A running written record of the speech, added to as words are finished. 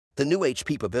The new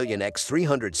HP Pavilion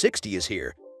X360 is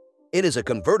here. It is a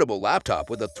convertible laptop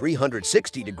with a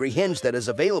 360-degree hinge that is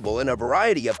available in a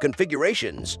variety of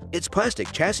configurations. Its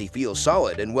plastic chassis feels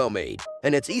solid and well-made,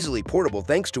 and it's easily portable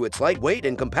thanks to its lightweight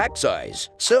and compact size.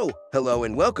 So, hello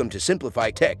and welcome to Simplify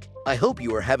Tech. I hope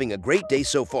you are having a great day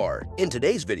so far. In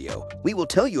today's video, we will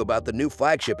tell you about the new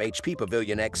flagship HP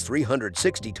Pavilion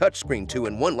X360 touchscreen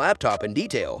 2-in-1 laptop in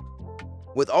detail,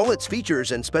 with all its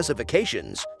features and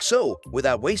specifications. So,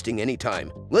 without wasting any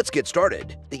time, let's get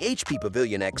started. The HP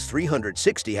Pavilion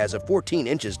X360 has a 14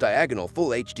 inches diagonal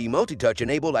Full HD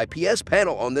multi-touch-enabled IPS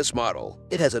panel on this model.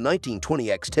 It has a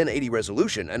 1920x1080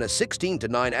 resolution and a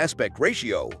 16:9 aspect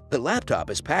ratio. The laptop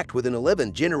is packed with an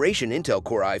 11th generation Intel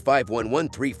Core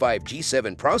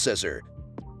i5-1135G7 processor,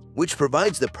 which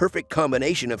provides the perfect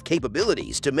combination of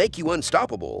capabilities to make you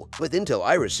unstoppable. With Intel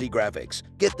Iris Xe graphics,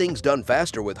 get things done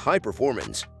faster with high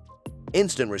performance,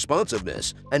 instant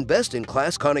responsiveness, and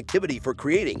best-in-class connectivity for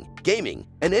creating, gaming,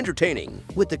 and entertaining.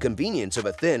 With the convenience of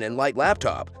a thin and light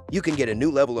laptop, you can get a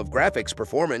new level of graphics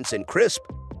performance and crisp,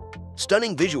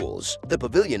 stunning visuals. The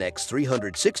Pavilion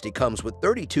X360 comes with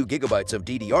 32 GB of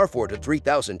DDR4 to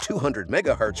 3200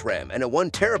 MHz RAM and a 1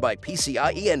 TB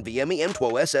PCIe NVMe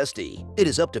M.2 SSD. It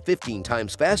is up to 15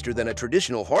 times faster than a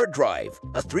traditional hard drive.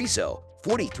 A 3-cell,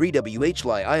 43W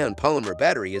Li-ion polymer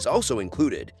battery is also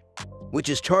included, which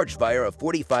is charged via a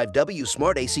 45W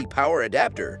Smart AC power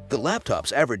adapter. The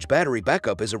laptop's average battery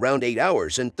backup is around 8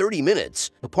 hours and 30 minutes.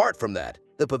 Apart from that,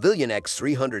 the Pavilion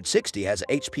X360 has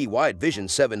a HP Wide Vision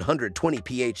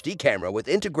 720p HD camera with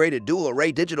integrated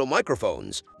dual-array digital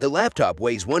microphones. The laptop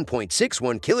weighs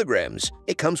 1.61 kilograms.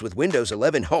 It comes with Windows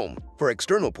 11 Home for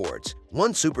external ports,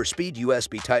 1 super speed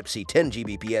USB Type-C 10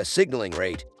 Gbps signaling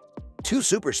rate, 2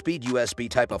 super speed USB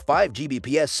Type-A 5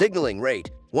 Gbps signaling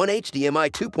rate, 1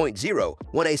 HDMI 2.0,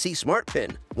 1 AC smart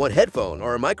pin, 1 headphone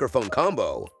or a microphone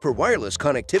combo. For wireless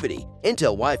connectivity,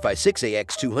 Intel Wi-Fi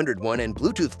 6AX201 and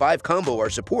Bluetooth 5 combo are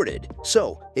supported.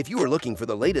 So, if you are looking for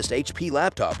the latest HP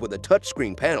laptop with a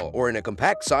touchscreen panel or in a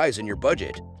compact size in your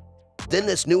budget, then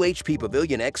this new HP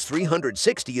Pavilion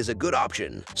X360 is a good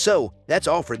option. So, that's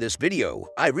all for this video.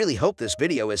 I really hope this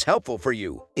video is helpful for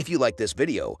you. If you like this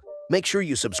video, make sure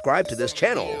you subscribe to this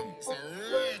channel.